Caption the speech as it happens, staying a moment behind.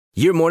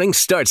Your morning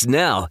starts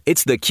now.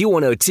 It's the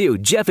Q102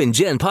 Jeff and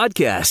Jen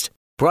podcast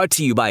brought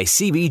to you by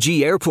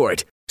CBG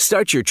Airport.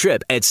 Start your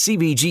trip at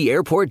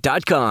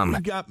CBGAirport.com.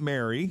 We've got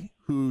Mary,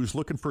 who's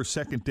looking for a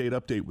second date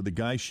update with a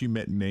guy she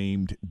met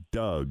named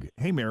Doug.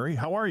 Hey, Mary,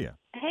 how are you?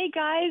 Hey,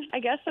 guys. I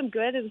guess I'm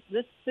good.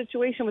 This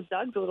situation with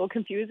Doug's a little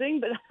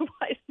confusing, but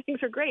otherwise things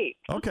are great.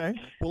 Okay.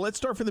 Well, let's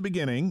start from the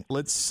beginning.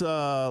 Let's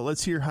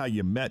hear how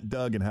you met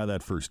Doug and how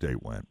that first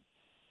date went.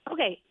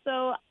 Okay,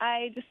 so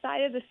I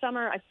decided this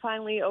summer I'm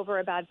finally over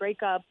a bad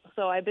breakup,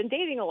 so I've been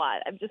dating a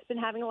lot. I've just been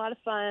having a lot of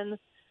fun,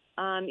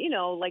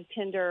 like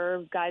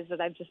Tinder, guys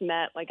that I've just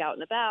met, like out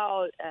and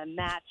about, and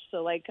matched.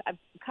 So, like, I've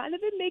kind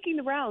of been making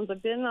the rounds.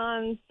 I've been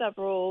on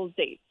several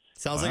dates.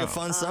 Sounds like a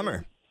fun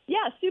summer.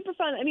 Yeah, super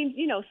fun. I mean,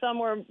 some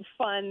were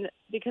fun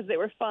because they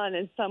were fun,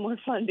 and some were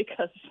fun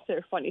because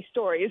they're funny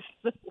stories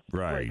that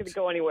Right. weren't going to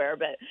go anywhere,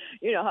 but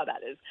you know how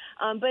that is.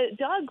 But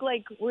Doug,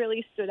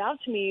 really stood out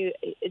to me.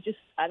 It just,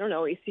 I don't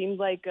know, he seemed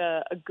like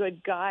a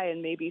good guy,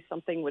 and maybe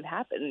something would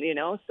happen,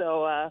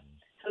 So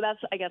that's,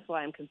 I guess,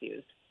 why I'm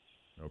confused.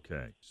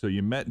 Okay. So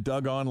you met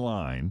Doug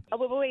online.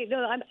 Oh, wait,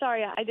 no, I'm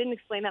sorry. I didn't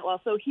explain that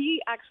well. So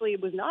he actually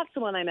was not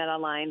someone I met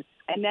online.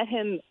 I met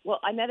him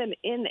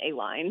in a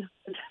line.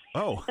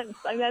 Oh.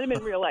 I met him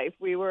in real life.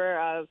 We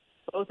were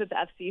both at the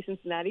FC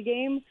Cincinnati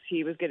game.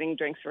 He was getting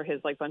drinks for his,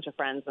 bunch of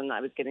friends, and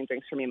I was getting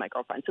drinks for me and my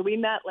girlfriend. So we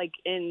met,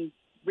 in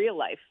real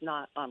life,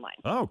 not online.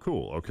 Oh,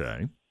 cool.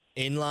 Okay.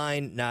 In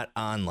line, not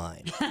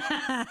online.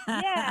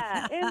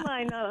 Yeah, in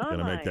line, not online. Got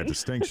to make that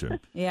distinction.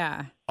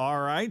 Yeah. All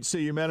right. So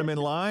you met him in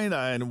line,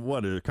 and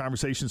what, a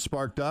conversation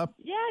sparked up?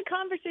 Yeah,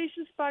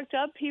 conversation sparked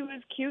up. He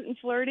was cute and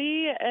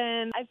flirty,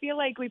 and I feel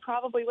like we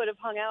probably would have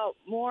hung out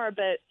more,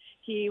 but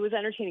he was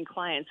entertaining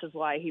clients is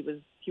why he was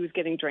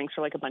getting drinks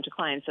for a bunch of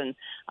clients, and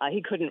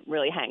he couldn't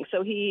really hang.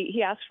 So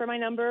he asked for my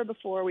number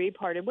before we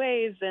parted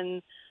ways,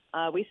 and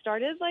we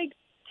started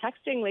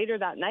texting later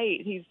that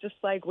night. He's just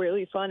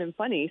really fun and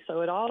funny.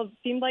 So it all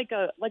seemed like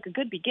a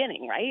good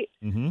beginning, right?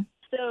 Mm-hmm.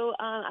 So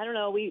I don't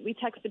know. We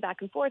texted back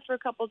and forth for a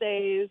couple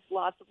days,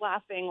 lots of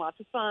laughing, lots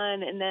of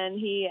fun, and then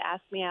he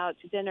asked me out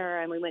to dinner,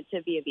 and we went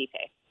to Via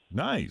Vite.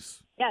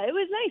 Nice. Yeah, it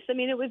was nice. I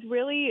mean, it was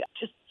really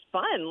just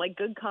fun,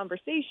 good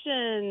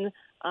conversation.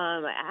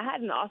 I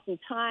had an awesome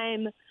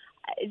time.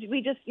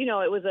 We just,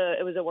 it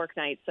was a work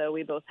night, so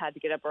we both had to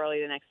get up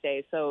early the next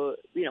day. So,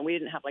 we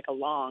didn't have a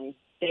long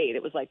date.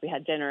 It was we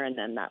had dinner and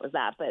then that was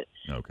that. But,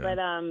 Okay. but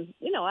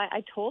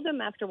I told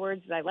him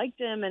afterwards that I liked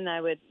him and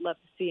I would love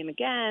to see him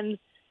again.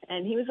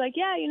 And he was like,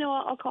 yeah,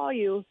 I'll call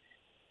you.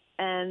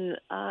 And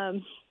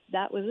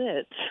that was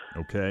it.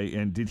 Okay.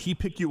 And did he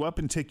pick you up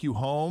and take you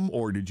home,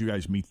 or did you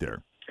guys meet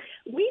there?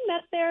 We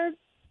met there.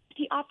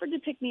 He offered to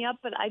pick me up,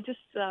 but I just,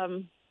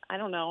 I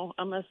don't know.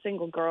 I'm a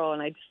single girl,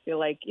 and I just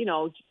feel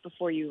just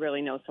before you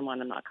really know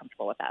someone, I'm not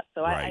comfortable with that.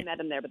 So Right. I met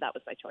him there, but that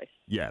was my choice.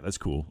 Yeah, that's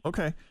cool.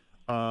 Okay.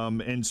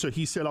 And so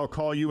he said, I'll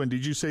call you. And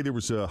did you say there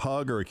was a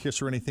hug or a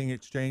kiss or anything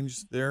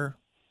exchanged there?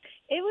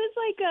 It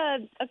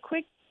was a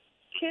quick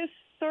kiss,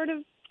 sort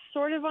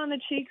of on the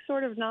cheek,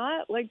 sort of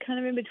not, kind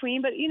of in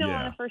between. But, Yeah.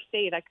 on a first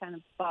date, I kind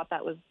of thought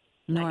that was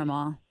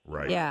Normal.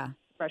 Right. Yeah.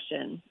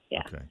 expression.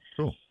 Yeah. Okay,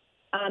 cool.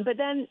 But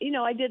then,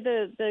 I did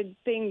the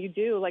thing you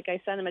do.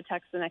 I sent him a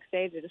text the next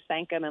day to just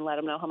thank him and let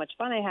him know how much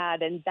fun I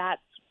had. And that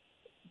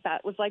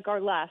was our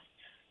last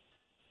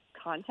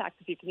contact,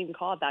 if you can even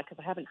call it that,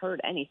 because I haven't heard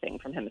anything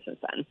from him since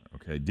then.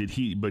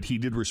 Okay. But he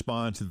did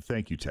respond to the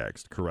thank you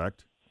text,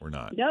 correct? Or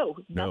not? No,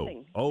 No.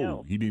 nothing. Oh,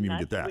 No. he didn't even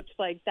get that.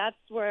 Which, that's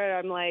where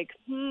I'm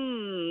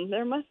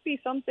there must be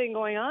something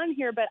going on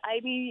here. But I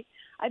mean,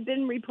 I've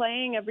been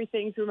replaying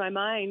everything through my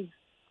mind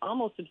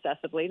almost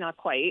obsessively, not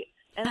quite.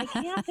 And I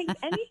can't think of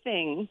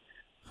anything.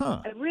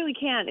 Huh. I really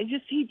can't.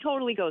 He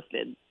totally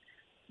ghosted.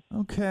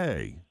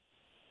 Okay.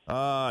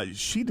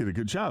 She did a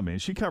good job, man.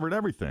 She covered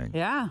everything.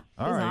 Yeah.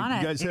 All he's right. on You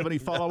it. guys have any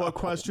follow-up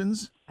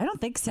questions? I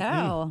don't think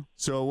so.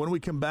 So when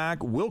we come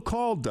back, we'll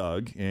call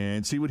Doug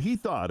and see what he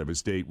thought of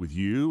his date with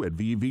you at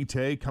Via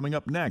Vite, coming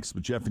up next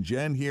with Jeff and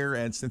Jen here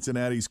at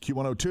Cincinnati's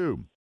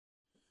Q102.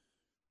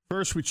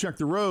 First, we check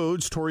the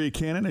roads. Toria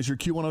Cannon is your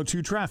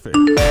Q102 traffic.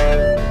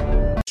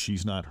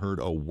 She's not heard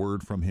a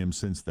word from him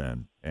since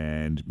then.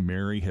 And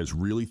Mary has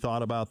really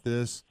thought about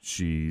this.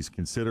 She's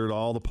considered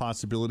all the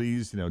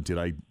possibilities. Did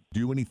I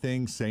do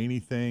anything, say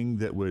anything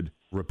that would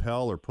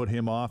repel or put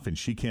him off? And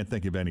she can't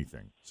think of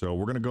anything. So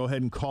we're going to go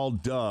ahead and call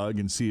Doug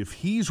and see if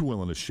he's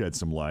willing to shed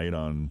some light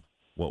on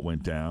what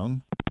went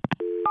down.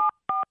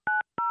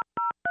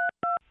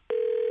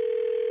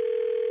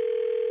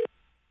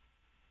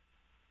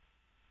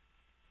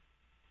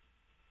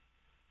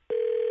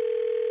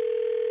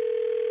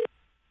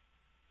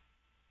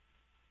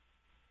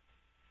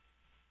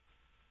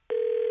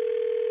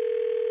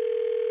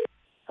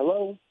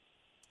 Hello?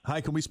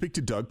 Hi, can we speak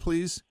to Doug,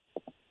 please?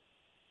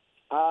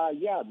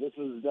 Yeah, this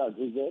is Doug.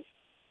 Who's this?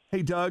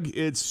 Hey, Doug,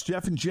 it's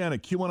Jeff and Jen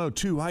at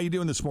Q102. How you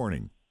doing this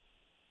morning?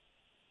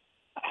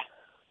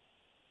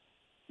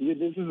 This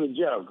is a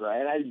joke,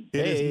 right?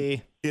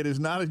 Hey. It is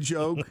not a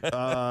joke.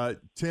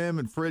 Tim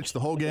and Fritch, the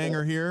whole gang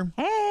are here.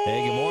 Hey.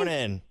 Hey, good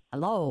morning.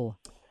 Hello.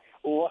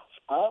 What's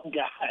Oh,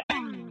 God.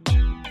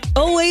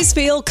 Always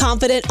feel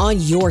confident on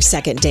your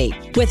second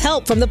date. With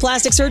help from the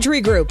Plastic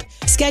Surgery Group.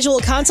 Schedule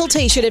a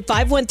consultation at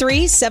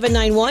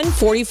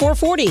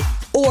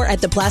 513-791-4440 or at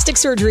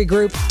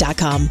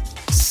theplasticsurgerygroup.com.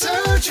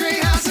 Surgery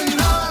has an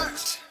art.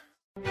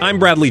 I'm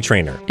Bradley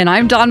Trainer. And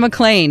I'm Don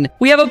McClain.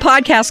 We have a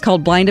podcast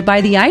called Blinded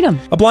by the Item.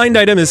 A blind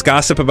item is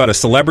gossip about a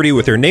celebrity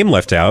with their name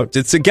left out.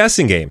 It's a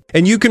guessing game,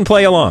 and you can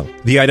play along.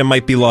 The item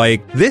might be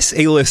like, this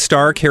A-list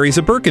star carries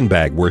a Birkin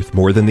bag worth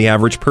more than the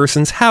average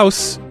person's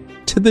house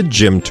to the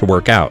gym to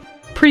work out.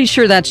 Pretty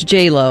sure that's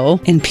J-Lo.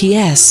 And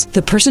P.S.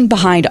 the person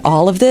behind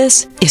all of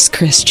this is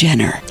Kris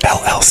Jenner,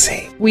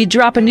 LLC. We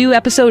drop a new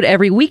episode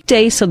every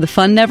weekday so the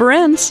fun never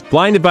ends.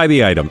 Blinded by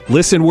the Item.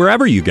 Listen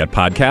wherever you get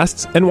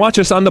podcasts and watch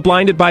us on the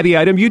Blinded by the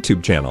Item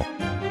YouTube channel.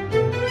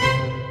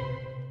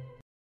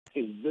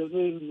 This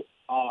is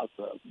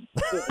awesome.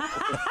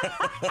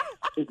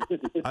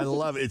 I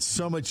love it. It's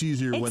so much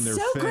easier when they're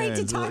It's so fans. great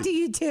to talk to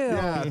you too.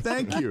 Yeah,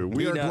 thank you.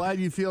 We are glad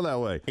you feel that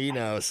way. He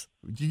knows.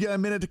 You get a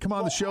minute to come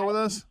on the show with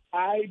us?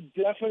 I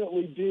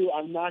definitely do.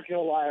 I'm not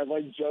gonna lie. I've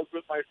joked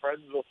with my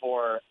friends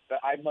before that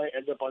I might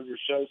end up on your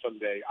show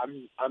someday.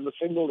 I'm a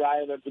single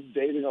guy that's been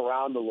dating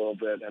around a little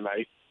bit, and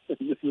this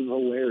is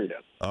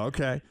hilarious.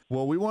 Okay.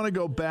 Well, we want to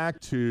go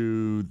back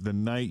to the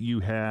night you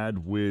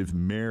had with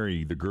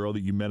Mary, the girl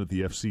that you met at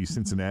the FC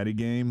Cincinnati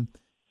game.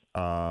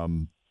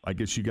 I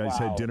guess you guys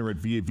had dinner at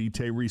Via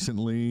Vitae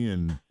recently,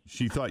 and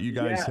she thought you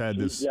guys had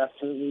this. She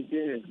definitely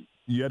did.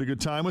 You had a good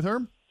time with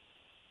her?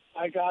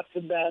 I got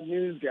some bad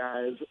news,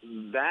 guys.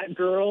 That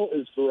girl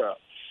is gross.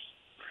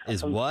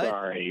 Is I'm what?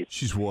 Sorry.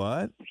 She's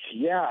what?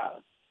 Yeah,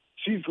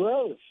 she's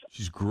gross.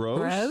 She's gross?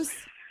 Gross?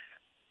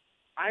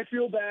 I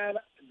feel bad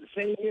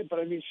saying it, but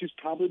I mean, she's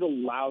probably the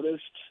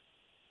loudest,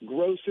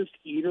 grossest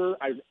eater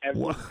I've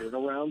ever been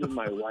around in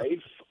my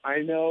life.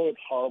 I know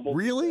it's horrible.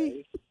 Really? To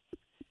say.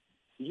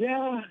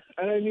 Yeah,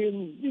 and I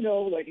mean,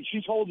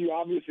 she told you,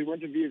 obviously, went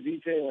to Via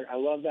Vitae. I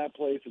love that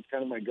place. It's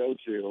kind of my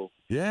go-to.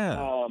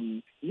 Yeah.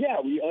 We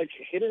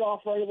hit it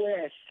off right away.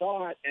 I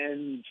saw it,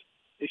 and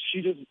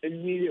she just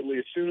immediately,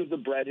 as soon as the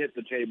bread hit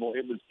the table,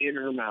 it was in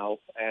her mouth,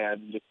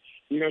 and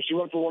she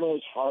went for one of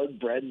those hard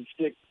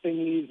breadstick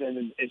thingies,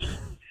 and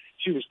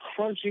she was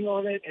crunching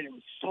on it, and it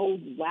was so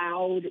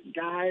loud,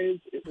 guys.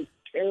 It was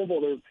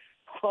terrible. There's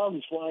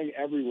crumbs flying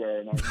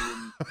everywhere, and I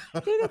mean,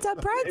 Dude, it's a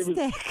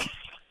breadstick.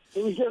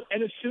 It was just,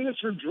 and as soon as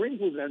her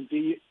drink was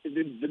empty,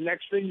 the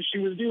next thing she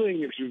was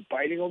doing is she was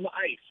biting on the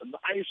ice, and the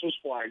ice was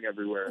flying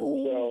everywhere.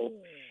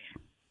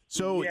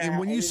 So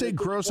when you say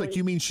gross,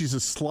 you mean she's a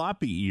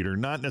sloppy eater,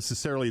 not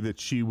necessarily that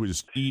she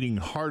was eating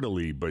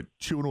heartily, but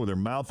chewing with her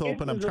mouth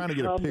open. I'm trying to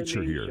get a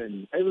picture here.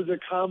 It was a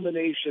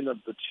combination of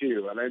the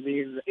two, and I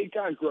mean, it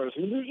got gross.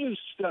 I mean, there's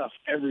just stuff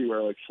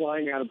everywhere,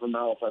 flying out of her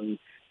mouth, and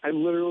I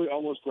literally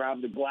almost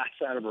grabbed the glass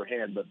out of her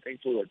hand, but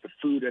thankfully, the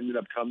food ended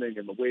up coming,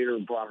 and the waiter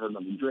brought her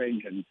another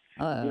drink, and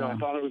I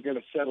thought it was going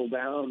to settle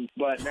down.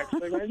 But next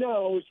thing I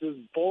know, it's this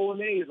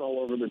bolognese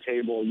all over the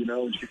table,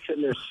 and she's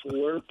sitting there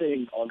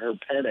slurping on her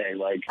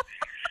penne,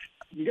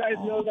 You guys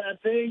know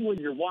that thing when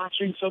you're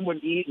watching someone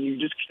eat and you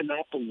just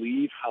cannot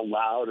believe how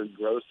loud and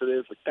gross it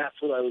is?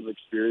 That's what I was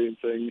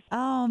experiencing.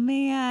 Oh,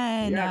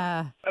 man.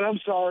 Yeah. And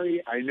I'm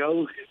sorry. I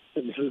know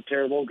this is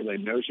terrible because I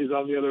know she's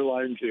on the other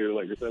line, too.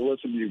 I said,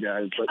 listen to you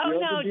guys. But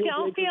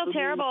don't feel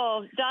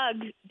terrible,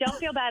 Doug. Don't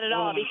feel bad at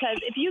all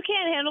because if you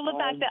can't handle the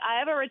fact that I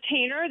have a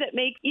retainer that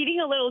makes eating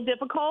a little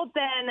difficult,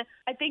 then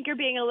I think you're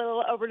being a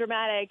little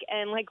overdramatic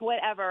and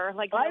whatever.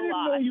 I didn't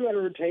know you had a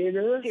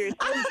retainer. Seriously.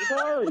 I'm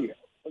sorry.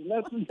 And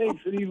that's what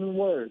makes it even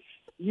worse.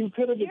 You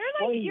could have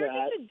explained you're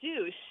that. Just a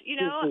douche, You're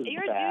a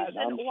douche,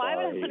 and why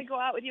would I want to go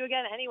out with you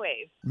again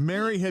anyways?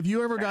 Mary, have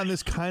you ever gotten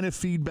this kind of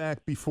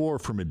feedback before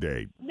from a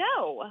date?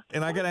 No.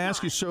 And I got to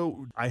ask you,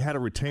 so I had a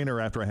retainer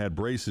after I had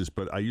braces,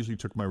 but I usually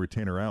took my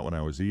retainer out when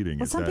I was eating.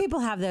 Well, some people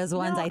have those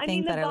ones, I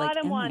think, that are the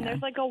bottom one, there.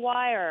 there's a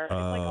wire. It's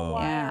a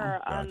wire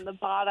on the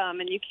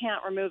bottom, and you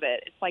can't remove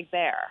it. It's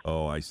there.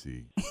 Oh, I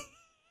see.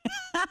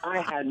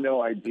 I had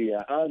no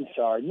idea. I'm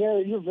sorry.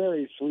 Mary, you're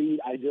very sweet.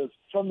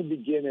 From the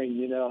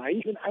beginning, I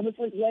was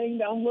laying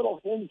down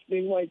little hints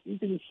being you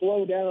can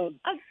slow down.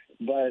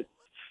 But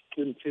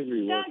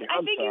continue Doug, working.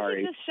 I think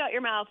sorry. you should just shut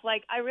your mouth.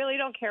 I really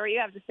don't care what you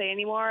have to say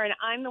anymore, and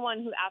I'm the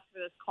one who asked for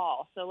this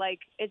call. So,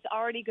 it's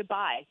already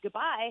goodbye.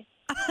 Goodbye.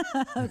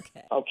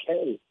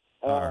 Okay.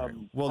 All right.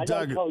 Well, I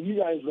Doug, gotta tell you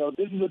guys though,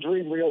 this is a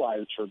dream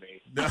realized for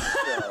me.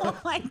 Oh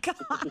my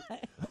God!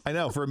 I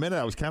know. For a minute,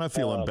 I was kind of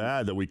feeling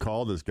bad that we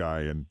called this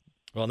guy, and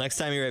well, next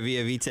time you're at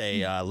Via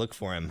Vitae, look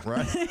for him.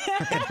 Right?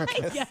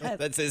 Yes.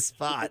 That's his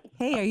spot.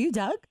 Hey, are you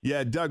Doug?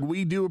 Yeah, Doug.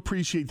 We do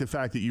appreciate the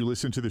fact that you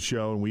listen to the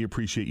show, and we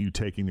appreciate you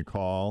taking the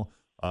call.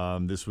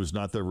 This was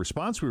not the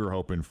response we were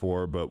hoping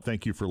for, but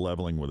thank you for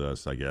leveling with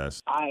us, I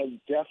guess. I'm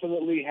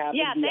definitely happy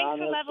to be thanks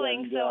honest, for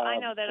leveling, and, so I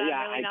know that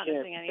I'm really not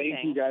missing anything.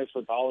 Thank you guys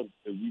for calling.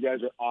 You guys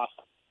are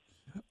awesome.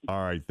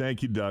 All right.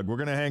 Thank you, Doug. We're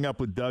going to hang up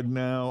with Doug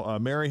now.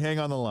 Mary, hang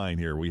on the line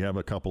here. We have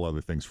a couple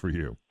other things for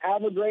you.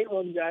 Have a great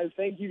one, guys.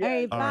 Thank you, guys.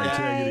 Hey, All right.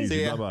 Take it easy.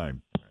 See ya. Bye-bye. All right,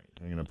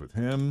 hanging up with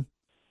him.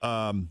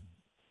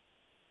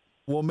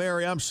 Well,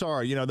 Mary, I'm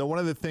sorry. One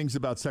of the things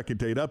about Second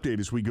Date Update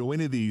is we go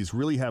into these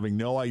really having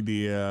no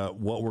idea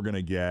what we're going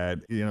to get.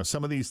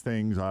 Some of these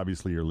things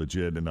obviously are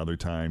legit, and other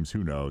times,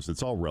 who knows?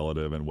 It's all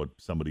relative and what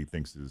somebody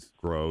thinks is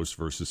gross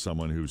versus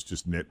someone who's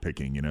just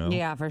nitpicking,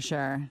 Yeah, for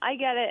sure. I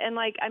get it. And,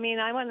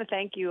 I want to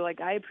thank you.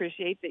 I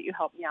appreciate that you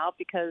helped me out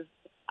because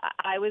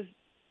I was,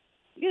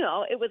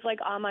 it was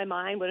on my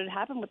mind what had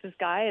happened with this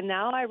guy. And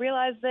now I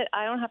realize that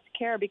I don't have to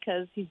care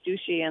because he's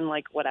douchey and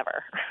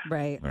whatever.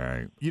 Right. All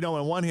right.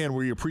 On one hand,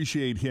 we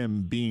appreciate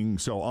him being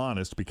so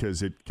honest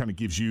because it kind of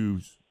gives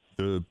you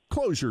the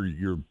closure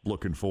you're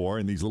looking for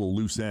and these little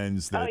loose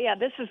ends. Oh, yeah.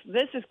 This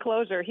is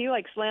closure. He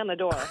slammed the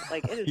door.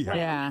 It is slammed.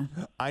 Yeah.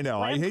 I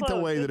know. I hate the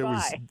way that it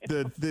was.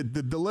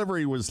 The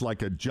delivery was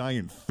like a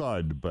giant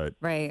thud, but.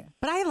 Right.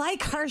 But I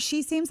like her.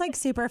 She seems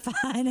super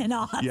fun and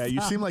awesome. Yeah,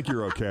 you seem like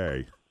you're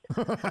okay.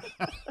 Well,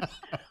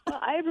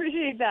 I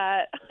appreciate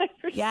that.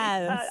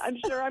 Yes. I'm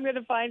sure I'm going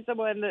to find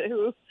someone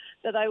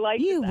that I like.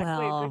 You that's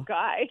actually will. a good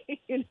guy.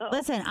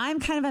 Listen,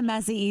 I'm kind of a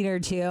messy eater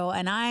too,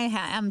 and I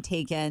am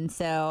taken.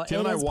 So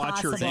Jill and I is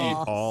watch her possible.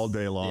 eat all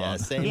day long. Yeah,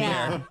 same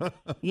here.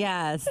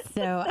 Yes.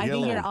 So I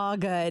think you're all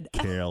good.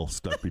 Kale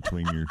stuck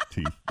between your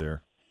teeth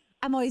there.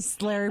 I'm always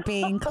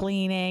slurping,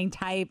 cleaning,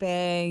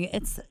 typing.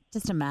 It's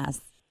just a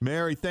mess.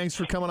 Mary, thanks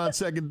for coming on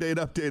Second Date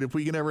Update. If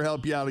we can ever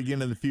help you out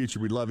again in the future,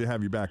 we'd love to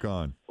have you back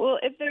on. Well,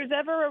 if there's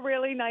ever a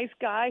really nice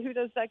guy who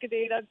does Second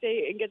Date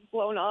Update and gets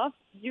blown off,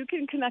 you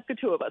can connect the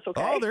two of us,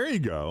 okay? Oh, there you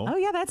go. Oh,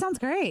 yeah, that sounds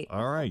great.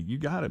 All right, you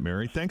got it,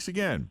 Mary. Thanks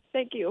again.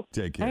 Thank you.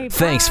 Take care. All right,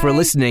 Thanks for bye.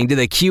 listening to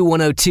the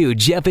Q102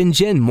 Jeff and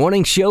Jen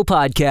Morning Show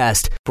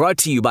podcast, brought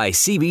to you by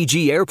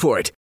CBG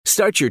Airport.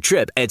 Start your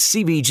trip at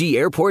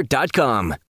CBGAirport.com.